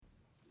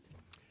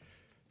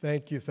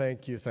Thank you,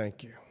 thank you,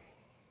 thank you.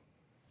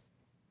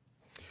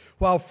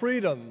 While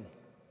freedom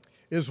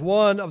is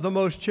one of the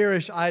most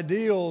cherished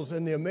ideals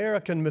in the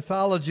American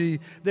mythology,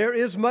 there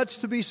is much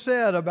to be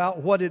said about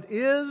what it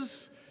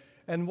is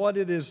and what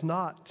it is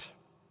not.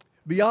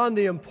 Beyond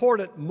the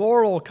important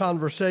moral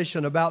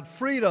conversation about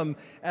freedom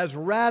as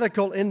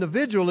radical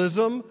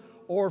individualism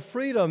or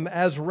freedom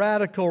as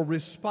radical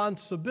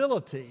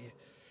responsibility,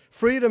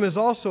 freedom is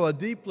also a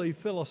deeply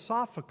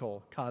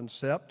philosophical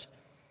concept.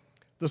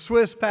 The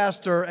Swiss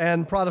pastor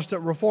and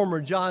Protestant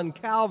reformer John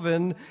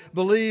Calvin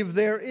believed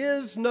there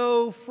is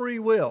no free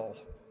will.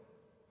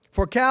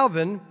 For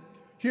Calvin,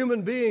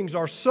 human beings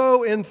are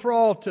so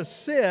enthralled to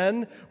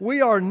sin,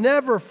 we are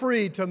never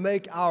free to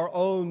make our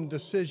own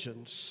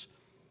decisions.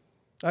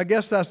 I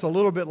guess that's a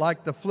little bit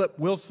like the Flip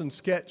Wilson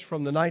sketch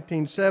from the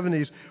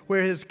 1970s,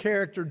 where his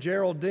character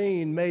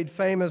Geraldine made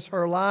famous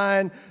her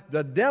line,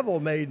 "The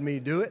devil made me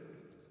do it."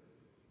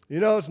 You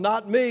know, it's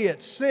not me,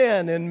 it's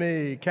sin in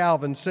me,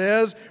 Calvin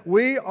says.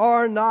 We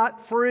are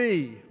not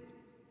free.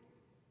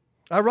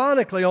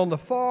 Ironically, on the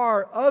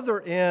far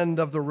other end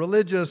of the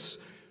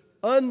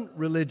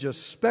unreligious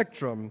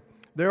spectrum,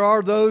 there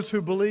are those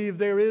who believe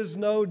there is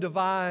no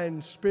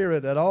divine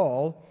spirit at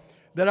all,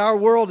 that our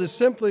world is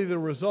simply the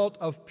result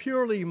of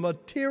purely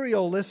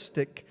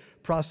materialistic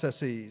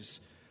processes,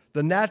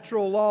 the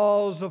natural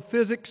laws of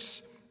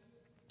physics,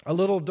 a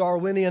little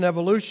Darwinian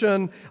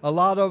evolution, a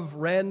lot of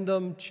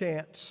random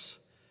chance.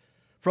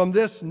 From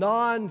this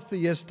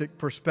non-theistic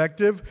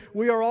perspective,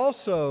 we are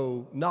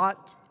also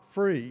not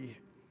free.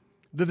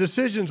 The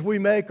decisions we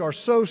make are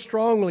so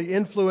strongly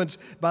influenced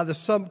by the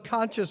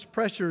subconscious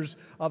pressures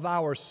of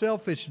our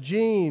selfish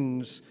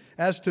genes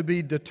as to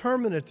be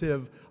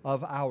determinative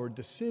of our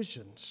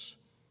decisions.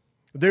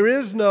 There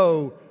is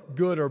no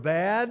good or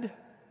bad,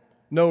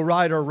 no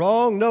right or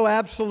wrong, no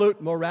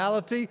absolute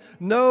morality,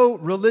 no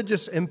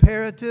religious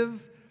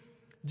imperative,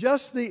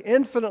 just the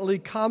infinitely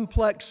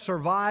complex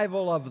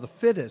survival of the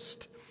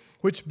fittest,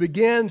 which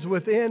begins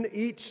within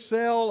each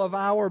cell of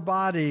our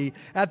body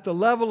at the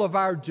level of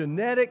our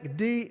genetic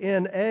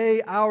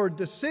DNA. Our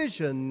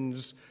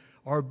decisions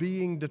are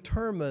being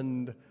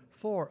determined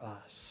for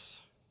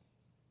us.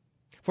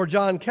 For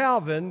John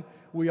Calvin,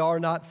 we are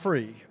not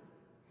free.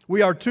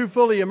 We are too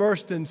fully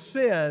immersed in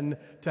sin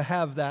to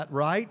have that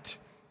right.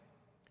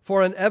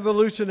 For an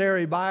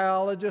evolutionary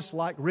biologist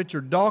like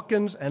Richard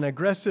Dawkins, an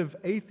aggressive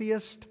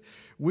atheist,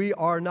 we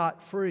are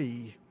not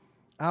free.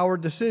 Our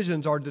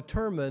decisions are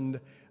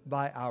determined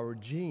by our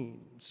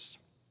genes.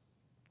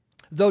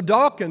 Though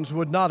Dawkins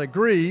would not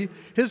agree,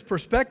 his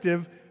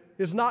perspective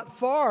is not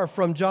far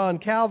from John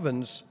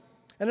Calvin's,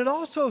 and it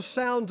also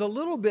sounds a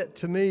little bit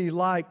to me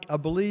like a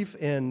belief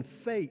in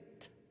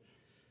fate.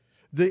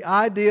 The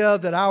idea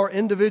that our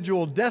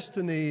individual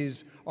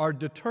destinies are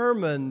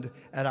determined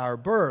at our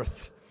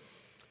birth.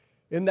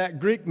 In that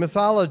Greek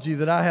mythology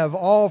that I have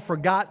all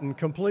forgotten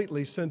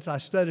completely since I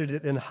studied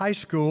it in high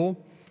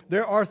school,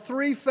 there are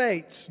three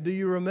fates. Do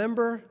you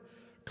remember?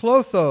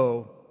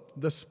 Clotho,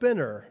 the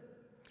spinner;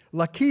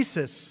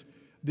 Lachesis,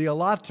 the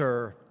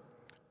elater;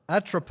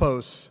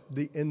 Atropos,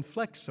 the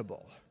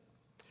inflexible.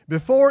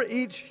 Before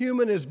each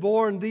human is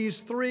born,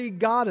 these three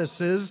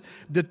goddesses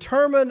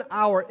determine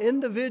our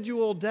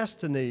individual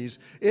destinies.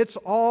 It's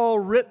all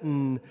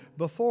written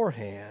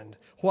beforehand.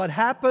 What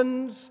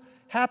happens,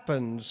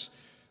 happens.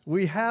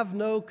 We have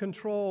no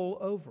control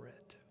over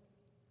it.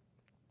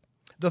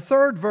 The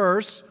third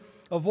verse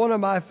of one of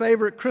my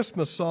favorite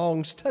Christmas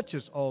songs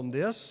touches on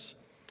this.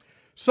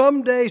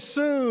 Someday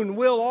soon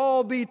we'll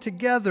all be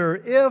together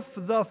if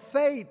the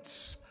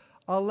fates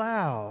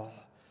allow.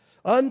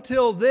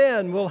 Until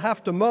then, we'll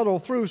have to muddle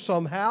through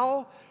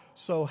somehow,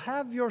 so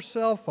have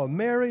yourself a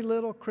merry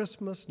little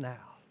Christmas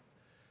now.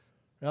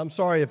 I'm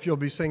sorry if you'll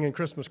be singing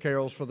Christmas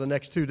carols for the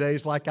next 2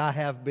 days like I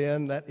have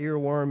been, that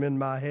earworm in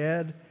my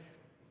head.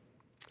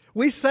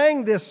 We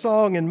sang this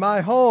song in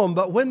my home,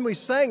 but when we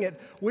sang it,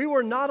 we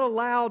were not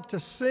allowed to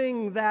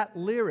sing that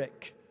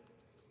lyric.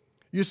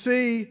 You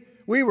see,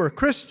 we were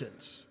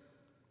Christians.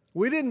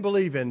 We didn't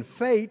believe in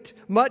fate,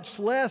 much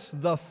less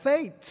the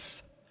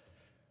fates.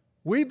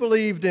 We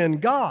believed in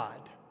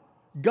God.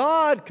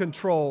 God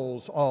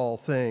controls all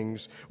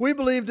things. We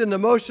believed in the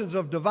motions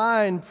of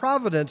divine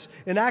providence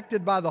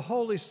enacted by the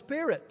Holy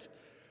Spirit,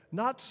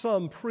 not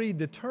some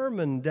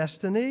predetermined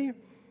destiny.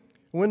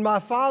 When my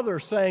father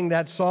sang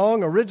that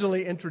song,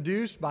 originally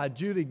introduced by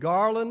Judy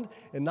Garland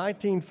in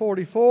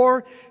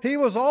 1944, he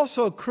was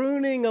also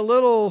crooning a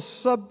little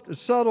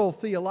subtle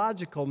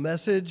theological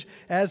message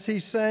as he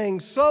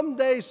sang,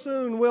 "Someday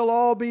soon we'll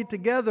all be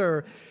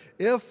together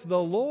if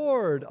the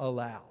Lord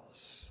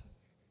allows,"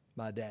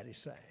 my daddy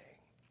sang.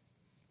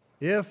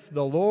 If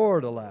the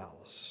Lord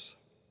allows.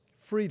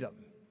 Freedom.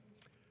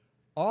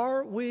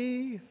 Are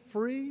we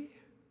free?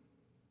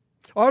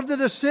 Are the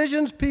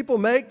decisions people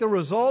make the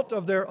result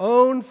of their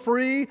own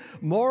free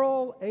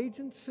moral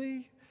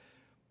agency?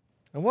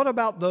 And what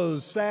about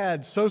those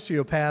sad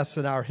sociopaths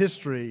in our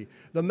history,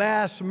 the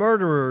mass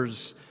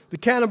murderers, the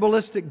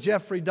cannibalistic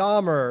Jeffrey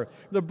Dahmer,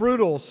 the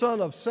brutal Son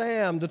of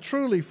Sam, the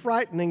truly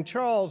frightening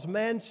Charles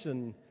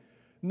Manson,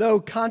 no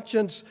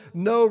conscience,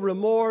 no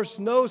remorse,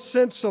 no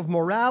sense of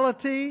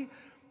morality.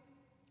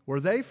 Were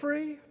they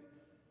free?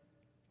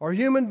 Are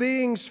human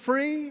beings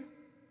free?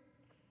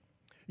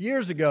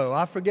 Years ago,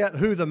 I forget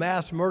who the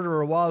mass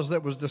murderer was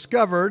that was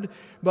discovered,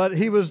 but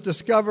he was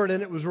discovered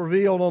and it was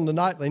revealed on the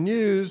nightly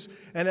news.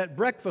 And at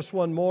breakfast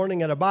one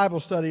morning at a Bible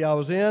study I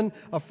was in,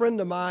 a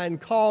friend of mine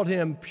called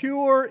him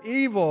pure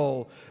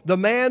evil. The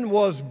man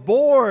was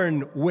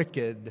born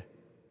wicked.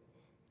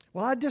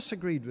 Well, I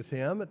disagreed with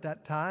him at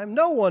that time.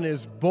 No one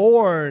is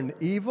born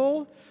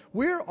evil.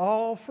 We're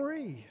all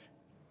free.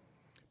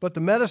 But the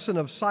medicine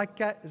of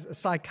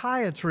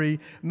psychiatry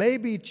may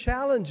be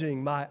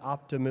challenging my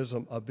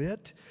optimism a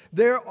bit.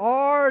 There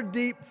are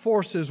deep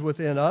forces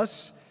within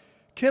us,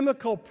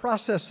 chemical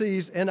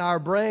processes in our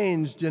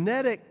brains,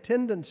 genetic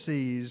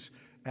tendencies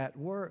at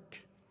work.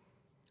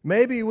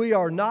 Maybe we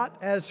are not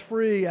as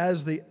free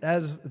as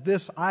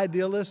this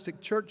idealistic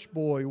church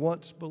boy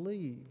once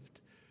believed.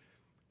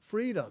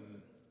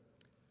 Freedom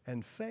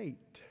and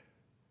fate.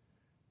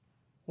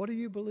 What do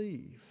you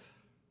believe?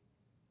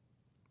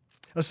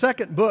 A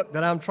second book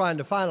that I'm trying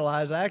to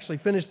finalize, I actually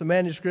finished the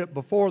manuscript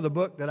before the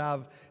book that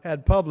I've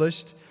had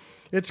published.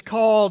 It's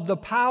called The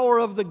Power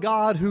of the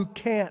God Who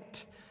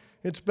Can't.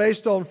 It's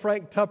based on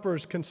Frank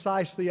Tupper's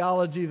concise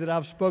theology that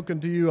I've spoken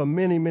to you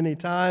many, many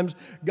times.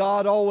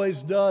 God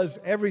always does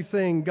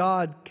everything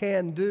God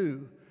can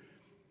do.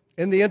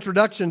 In the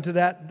introduction to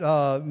that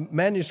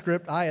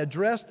manuscript, I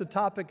addressed the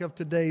topic of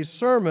today's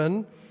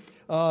sermon.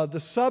 The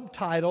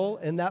subtitle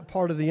in that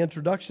part of the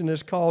introduction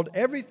is called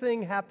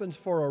Everything Happens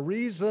for a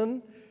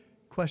Reason, ?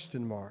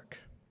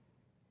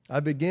 I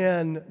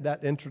began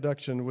that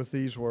introduction with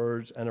these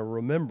words and a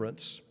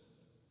remembrance.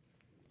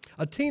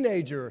 A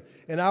teenager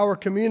in our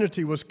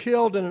community was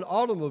killed in an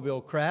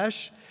automobile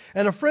crash,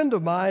 and a friend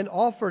of mine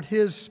offered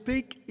his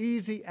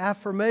speak-easy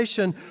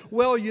affirmation,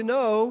 well, you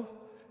know,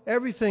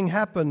 everything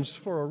happens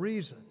for a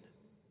reason.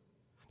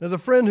 Now, the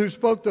friend who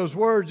spoke those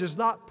words is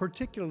not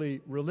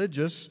particularly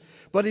religious,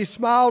 but he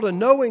smiled a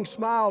knowing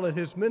smile at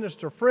his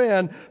minister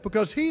friend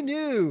because he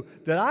knew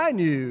that I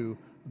knew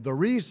the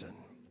reason.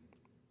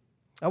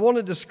 I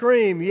wanted to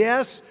scream,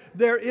 yes,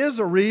 there is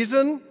a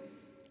reason,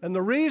 and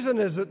the reason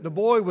is that the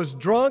boy was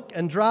drunk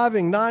and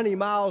driving 90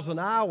 miles an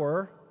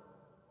hour.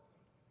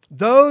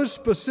 Those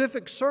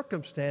specific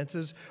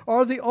circumstances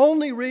are the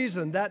only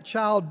reason that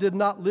child did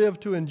not live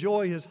to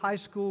enjoy his high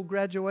school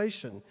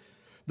graduation.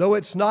 Though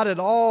it's not at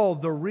all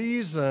the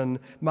reason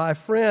my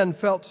friend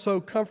felt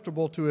so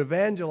comfortable to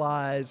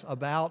evangelize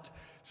about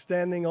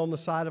standing on the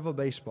side of a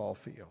baseball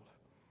field.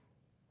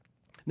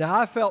 Now,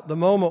 I felt the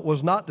moment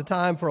was not the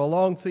time for a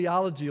long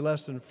theology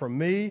lesson from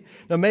me.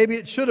 Now, maybe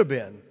it should have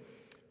been,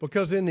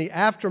 because in the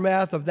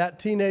aftermath of that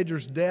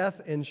teenager's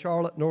death in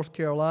Charlotte, North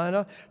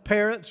Carolina,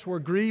 parents were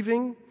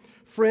grieving,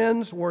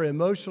 friends were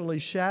emotionally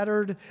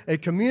shattered, a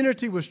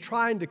community was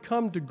trying to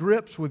come to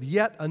grips with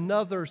yet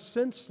another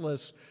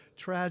senseless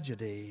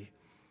tragedy.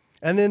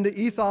 And in the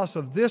ethos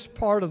of this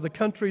part of the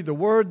country, the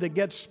word that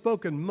gets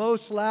spoken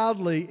most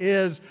loudly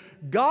is,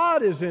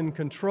 God is in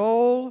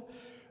control,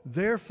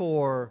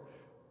 therefore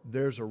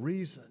there's a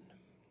reason.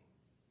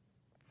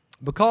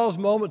 Because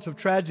moments of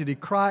tragedy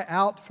cry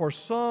out for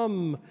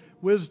some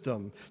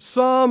wisdom,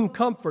 some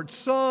comfort,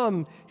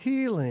 some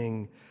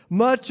healing,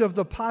 much of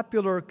the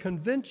popular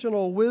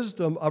conventional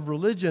wisdom of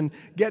religion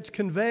gets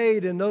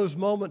conveyed in those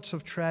moments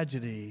of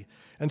tragedy.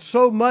 And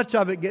so much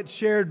of it gets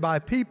shared by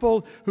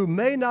people who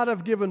may not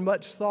have given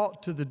much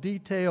thought to the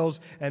details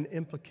and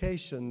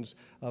implications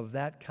of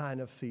that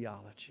kind of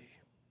theology.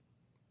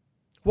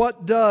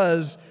 What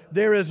does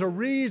there is a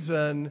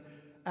reason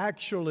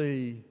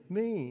actually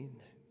mean?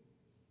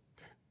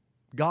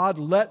 God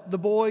let the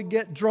boy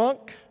get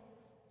drunk?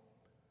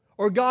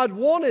 Or God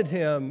wanted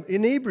him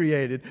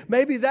inebriated?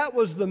 Maybe that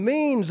was the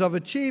means of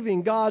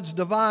achieving God's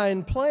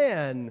divine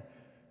plan,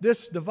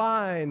 this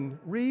divine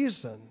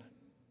reason.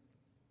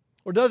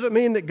 Or does it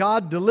mean that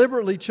God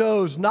deliberately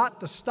chose not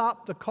to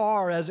stop the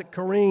car as it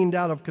careened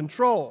out of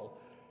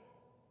control?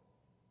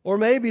 Or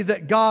maybe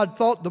that God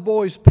thought the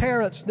boy's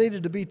parents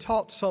needed to be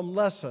taught some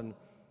lesson.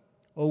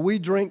 Oh, we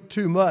drink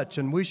too much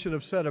and we should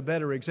have set a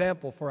better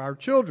example for our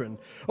children.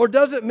 Or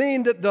does it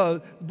mean that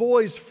the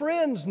boy's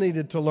friends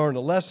needed to learn a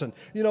lesson?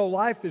 You know,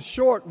 life is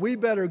short. We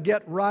better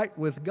get right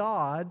with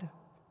God.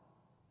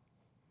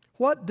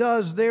 What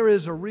does there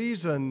is a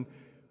reason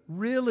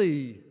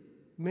really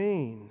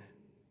mean?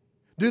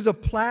 Do the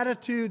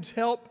platitudes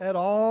help at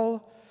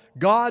all?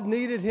 God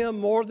needed him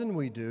more than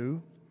we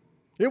do.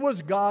 It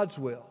was God's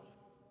will.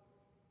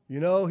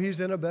 You know, he's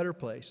in a better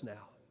place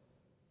now.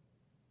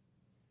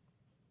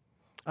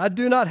 I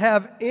do not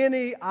have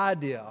any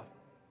idea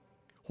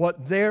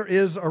what there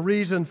is a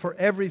reason for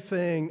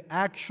everything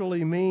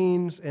actually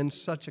means in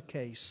such a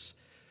case.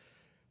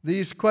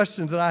 These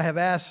questions that I have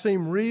asked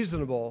seem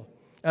reasonable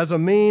as a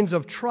means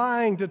of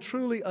trying to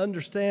truly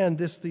understand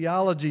this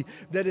theology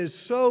that is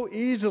so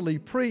easily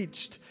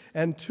preached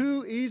and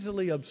too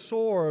easily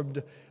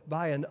absorbed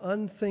by an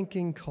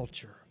unthinking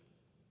culture.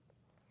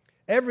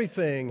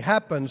 Everything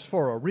happens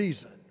for a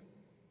reason.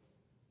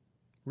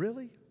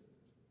 Really?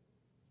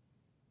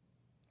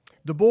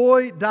 The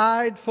boy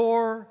died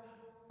for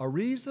a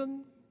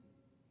reason.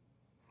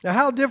 Now,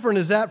 how different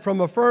is that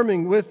from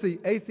affirming with the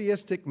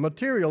atheistic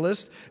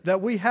materialist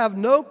that we have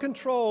no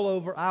control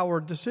over our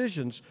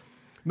decisions?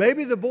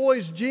 Maybe the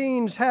boy's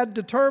genes had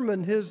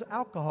determined his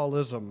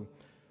alcoholism.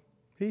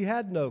 He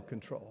had no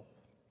control.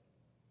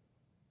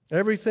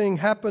 Everything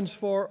happens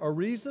for a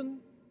reason.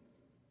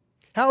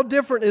 How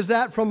different is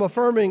that from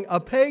affirming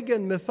a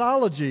pagan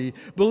mythology,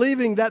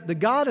 believing that the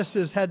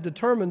goddesses had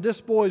determined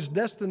this boy's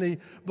destiny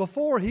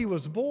before he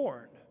was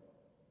born?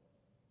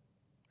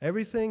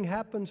 Everything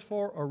happens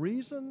for a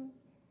reason.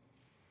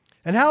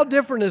 And how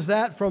different is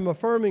that from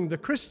affirming the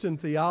Christian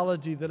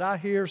theology that I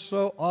hear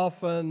so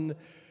often?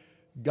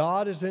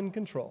 God is in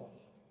control.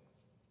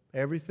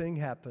 Everything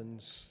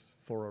happens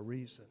for a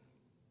reason.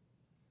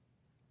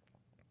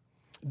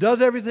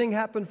 Does everything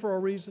happen for a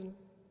reason?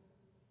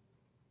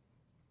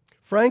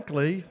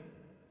 Frankly,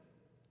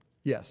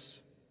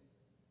 yes.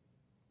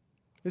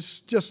 It's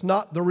just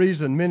not the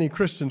reason many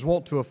Christians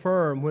want to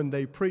affirm when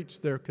they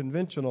preach their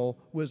conventional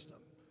wisdom.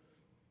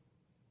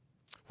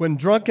 When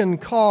drunken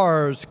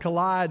cars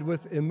collide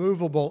with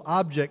immovable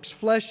objects,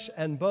 flesh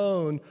and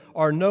bone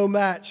are no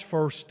match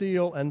for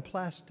steel and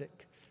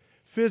plastic.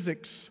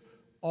 Physics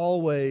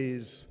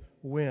always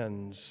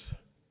wins.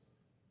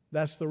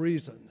 That's the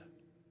reason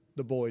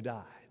the boy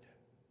died.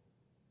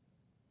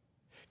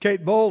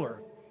 Kate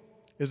Bowler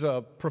is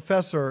a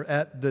professor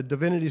at the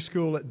Divinity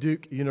School at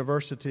Duke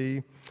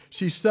University.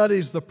 She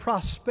studies the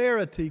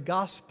prosperity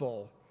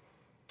gospel.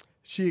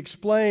 She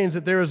explains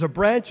that there is a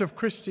branch of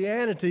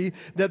Christianity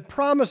that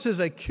promises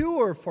a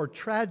cure for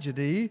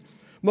tragedy.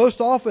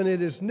 Most often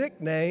it is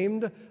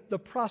nicknamed the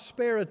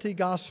prosperity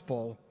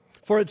gospel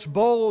for its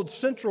bold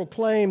central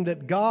claim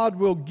that God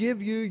will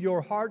give you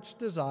your heart's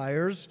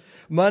desires,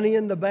 money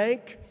in the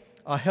bank,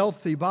 a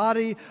healthy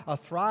body, a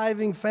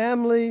thriving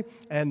family,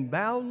 and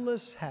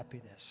boundless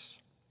happiness.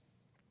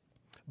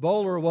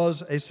 Bowler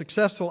was a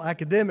successful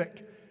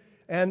academic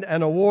and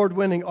an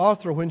award-winning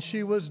author when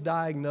she was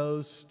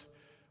diagnosed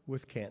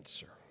with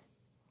cancer.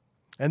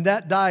 And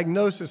that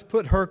diagnosis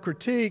put her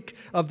critique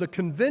of the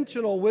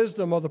conventional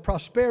wisdom of the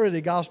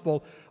prosperity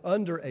gospel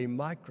under a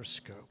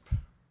microscope.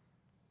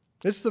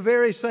 It's the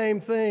very same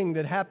thing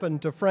that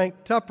happened to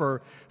Frank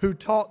Tupper, who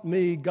taught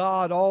me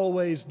God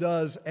always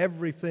does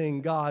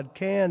everything God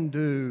can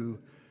do.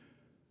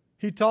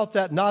 He taught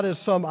that not as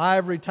some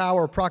ivory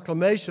tower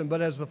proclamation,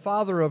 but as the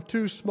father of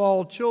two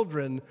small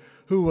children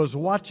who was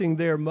watching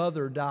their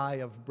mother die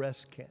of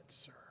breast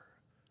cancer.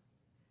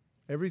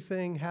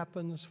 Everything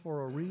happens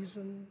for a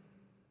reason.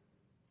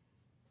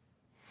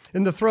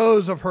 In the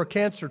throes of her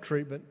cancer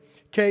treatment,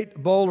 Kate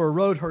Bowler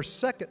wrote her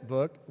second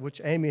book,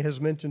 which Amy has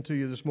mentioned to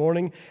you this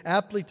morning,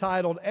 aptly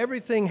titled,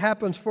 Everything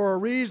Happens for a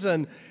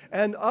Reason,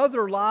 and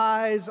Other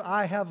Lies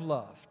I Have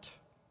Loved.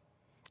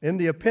 In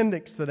the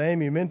appendix that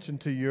Amy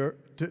mentioned to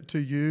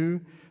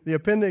you, the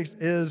appendix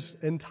is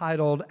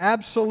entitled,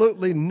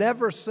 Absolutely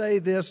Never Say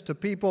This to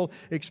People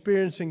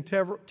Experiencing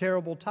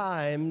Terrible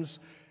Times,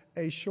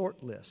 a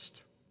short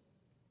list.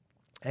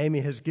 Amy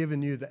has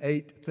given you the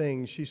 8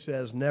 things she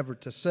says never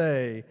to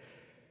say.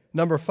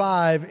 Number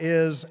 5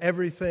 is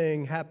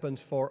everything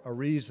happens for a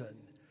reason.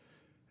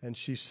 And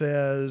she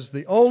says,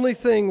 the only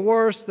thing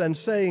worse than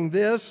saying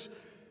this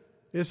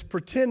is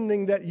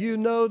pretending that you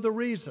know the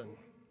reason.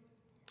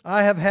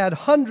 I have had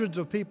hundreds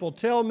of people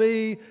tell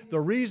me the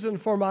reason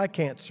for my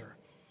cancer.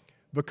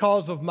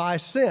 Because of my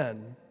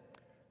sin,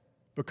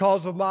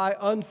 because of my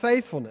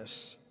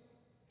unfaithfulness,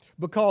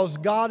 because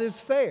God is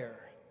fair,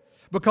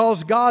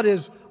 because God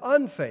is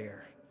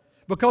unfair,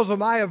 because of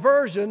my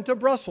aversion to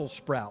Brussels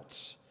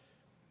sprouts.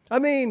 I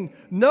mean,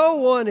 no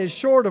one is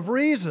short of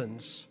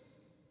reasons.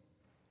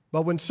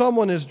 But when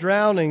someone is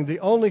drowning, the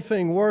only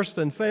thing worse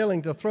than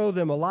failing to throw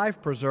them a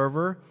life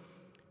preserver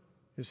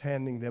is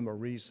handing them a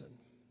reason.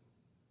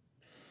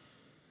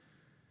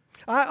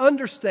 I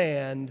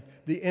understand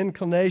the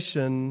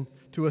inclination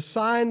to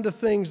assign the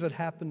things that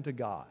happen to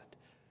God.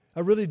 I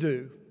really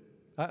do.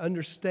 I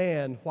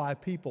understand why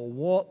people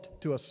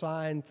want to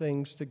assign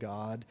things to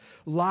God.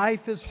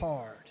 Life is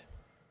hard.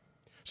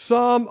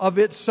 Some of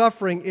its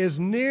suffering is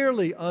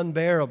nearly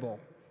unbearable.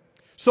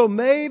 So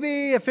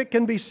maybe if it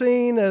can be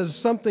seen as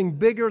something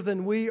bigger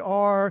than we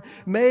are,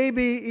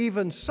 maybe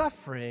even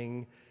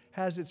suffering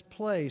has its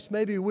place.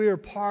 Maybe we're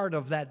part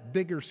of that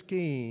bigger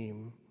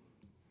scheme.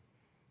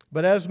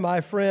 But as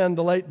my friend,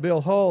 the late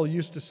Bill Hull,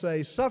 used to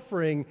say,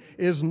 suffering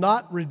is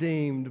not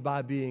redeemed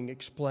by being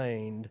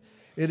explained.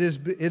 It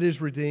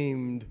is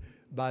redeemed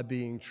by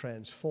being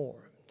transformed.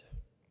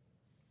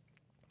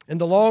 In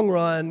the long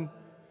run,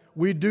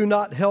 we do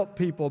not help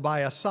people by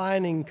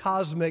assigning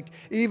cosmic,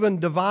 even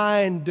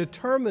divine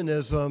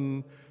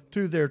determinism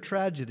to their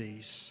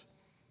tragedies.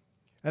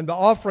 And by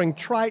offering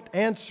trite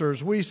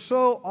answers, we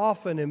so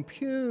often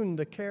impugn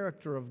the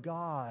character of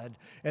God,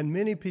 and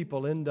many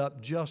people end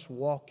up just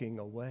walking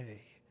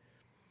away.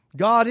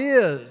 God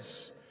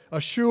is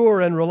a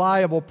sure and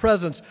reliable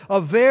presence,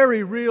 a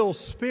very real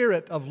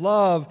spirit of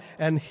love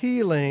and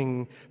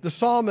healing. The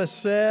psalmist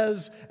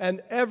says,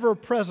 an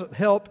ever-present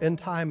help in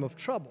time of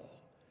trouble.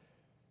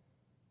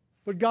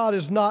 But God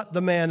is not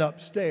the man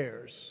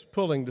upstairs,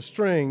 pulling the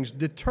strings,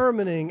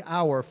 determining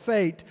our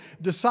fate,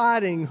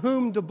 deciding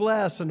whom to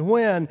bless and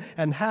when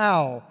and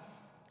how,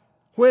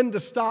 when to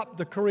stop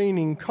the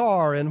careening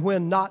car and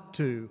when not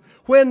to,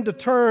 when to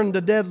turn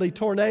the deadly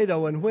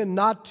tornado and when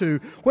not to,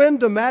 when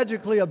to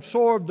magically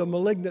absorb the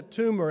malignant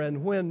tumor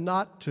and when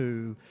not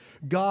to.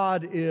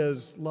 God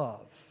is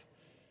love,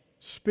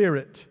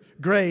 spirit,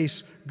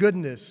 grace,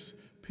 goodness,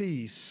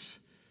 peace.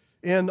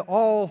 In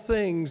all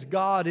things,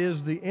 God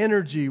is the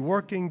energy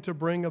working to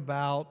bring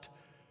about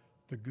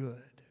the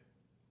good.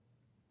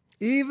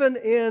 Even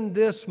in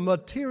this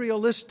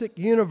materialistic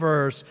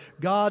universe,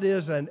 God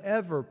is an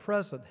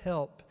ever-present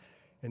help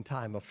in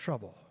time of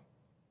trouble.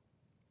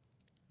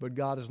 But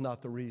God is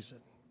not the reason.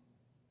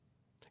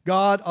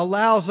 God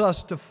allows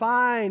us to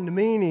find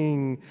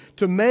meaning,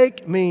 to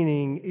make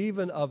meaning,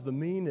 even of the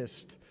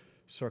meanest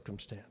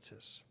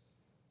circumstances.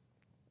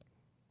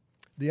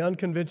 The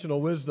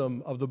unconventional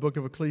wisdom of the book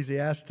of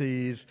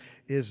Ecclesiastes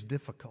is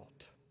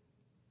difficult.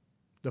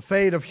 The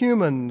fate of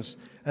humans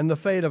and the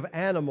fate of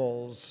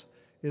animals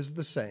is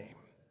the same.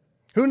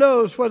 Who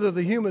knows whether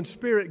the human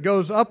spirit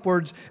goes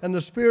upwards and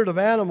the spirit of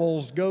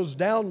animals goes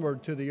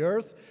downward to the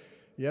earth?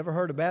 You ever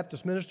heard a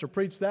Baptist minister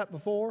preach that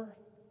before?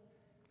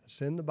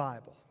 It's in the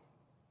Bible.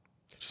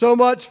 So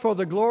much for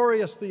the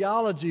glorious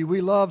theology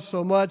we love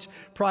so much,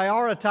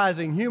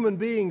 prioritizing human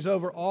beings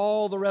over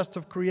all the rest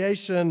of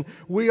creation.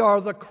 We are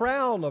the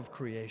crown of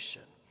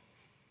creation.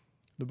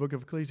 The book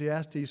of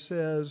Ecclesiastes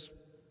says,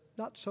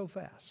 not so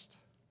fast.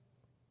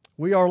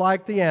 We are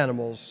like the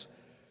animals,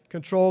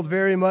 controlled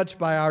very much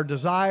by our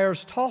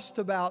desires, tossed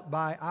about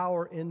by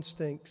our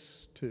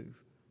instincts too.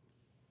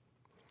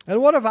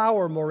 And what of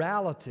our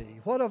morality?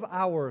 What of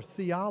our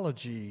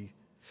theology?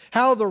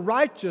 How the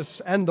righteous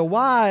and the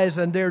wise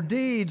and their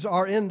deeds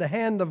are in the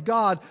hand of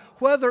God.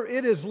 Whether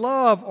it is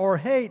love or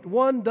hate,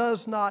 one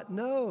does not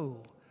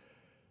know.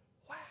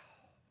 Wow,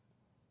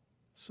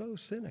 so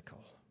cynical.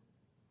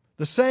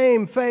 The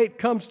same fate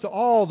comes to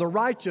all, the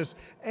righteous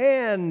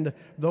and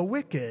the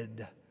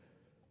wicked.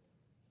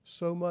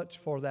 So much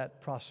for that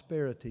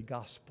prosperity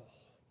gospel.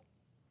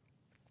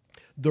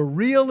 The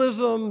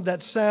realism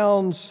that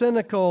sounds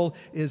cynical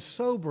is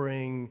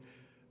sobering,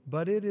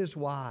 but it is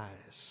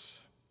wise.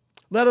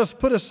 Let us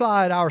put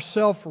aside our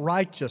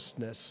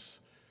self-righteousness.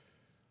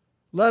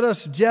 Let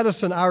us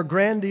jettison our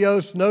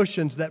grandiose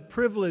notions that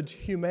privilege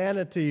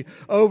humanity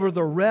over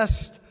the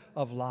rest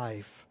of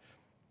life.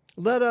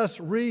 Let us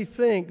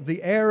rethink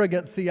the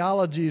arrogant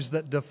theologies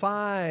that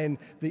define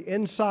the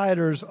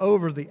insiders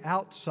over the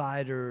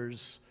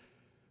outsiders.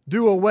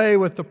 Do away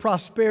with the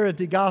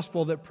prosperity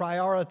gospel that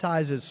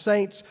prioritizes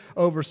saints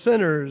over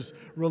sinners,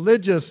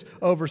 religious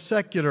over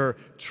secular,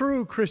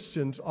 true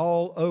Christians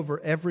all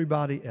over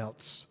everybody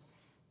else.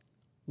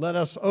 Let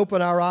us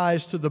open our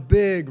eyes to the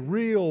big,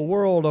 real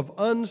world of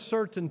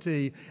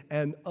uncertainty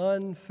and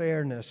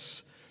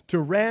unfairness, to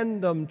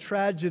random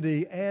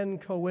tragedy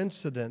and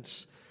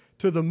coincidence,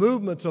 to the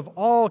movements of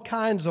all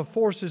kinds of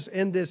forces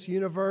in this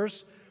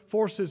universe,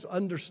 forces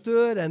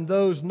understood and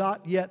those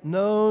not yet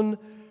known,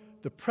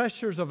 the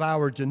pressures of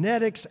our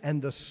genetics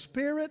and the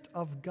Spirit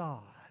of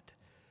God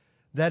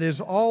that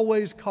is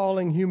always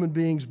calling human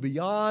beings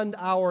beyond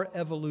our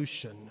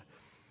evolution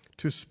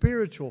to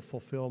spiritual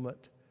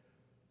fulfillment,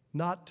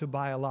 not to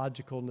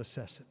biological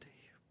necessity.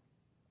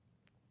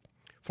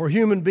 For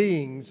human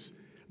beings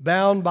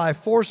bound by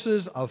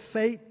forces of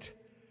fate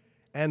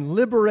and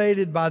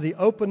liberated by the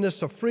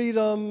openness of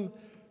freedom,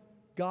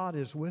 God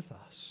is with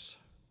us.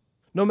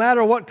 No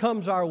matter what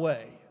comes our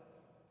way,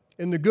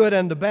 in the good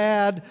and the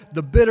bad,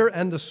 the bitter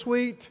and the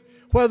sweet,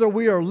 whether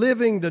we are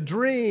living the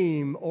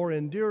dream or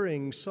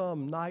enduring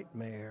some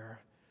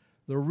nightmare,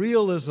 the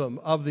realism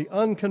of the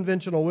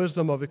unconventional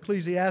wisdom of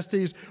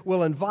Ecclesiastes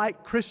will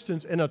invite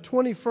Christians in a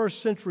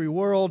 21st century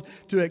world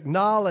to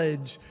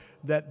acknowledge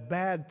that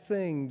bad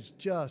things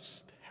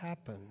just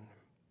happen.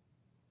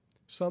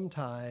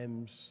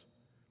 Sometimes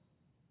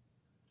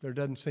there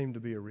doesn't seem to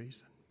be a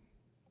reason.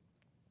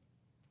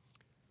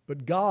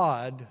 But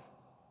God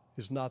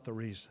is not the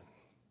reason.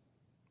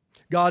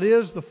 God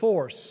is the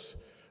force,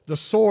 the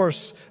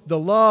source, the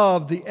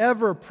love, the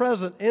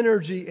ever-present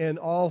energy in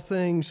all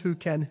things who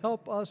can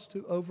help us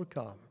to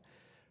overcome,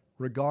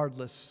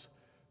 regardless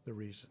the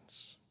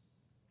reasons.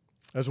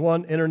 As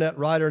one internet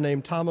writer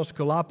named Thomas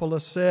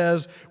Koulopoulos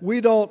says, we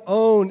don't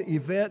own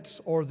events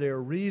or their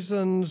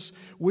reasons.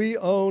 We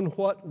own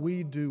what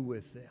we do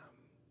with them.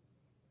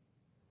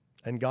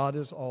 And God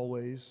is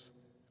always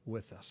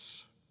with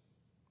us.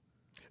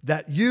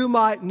 That you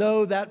might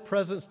know that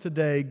presence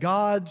today,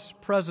 God's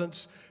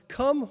presence,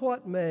 come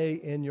what may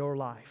in your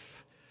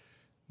life.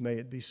 May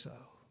it be so.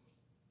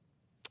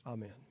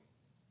 Amen.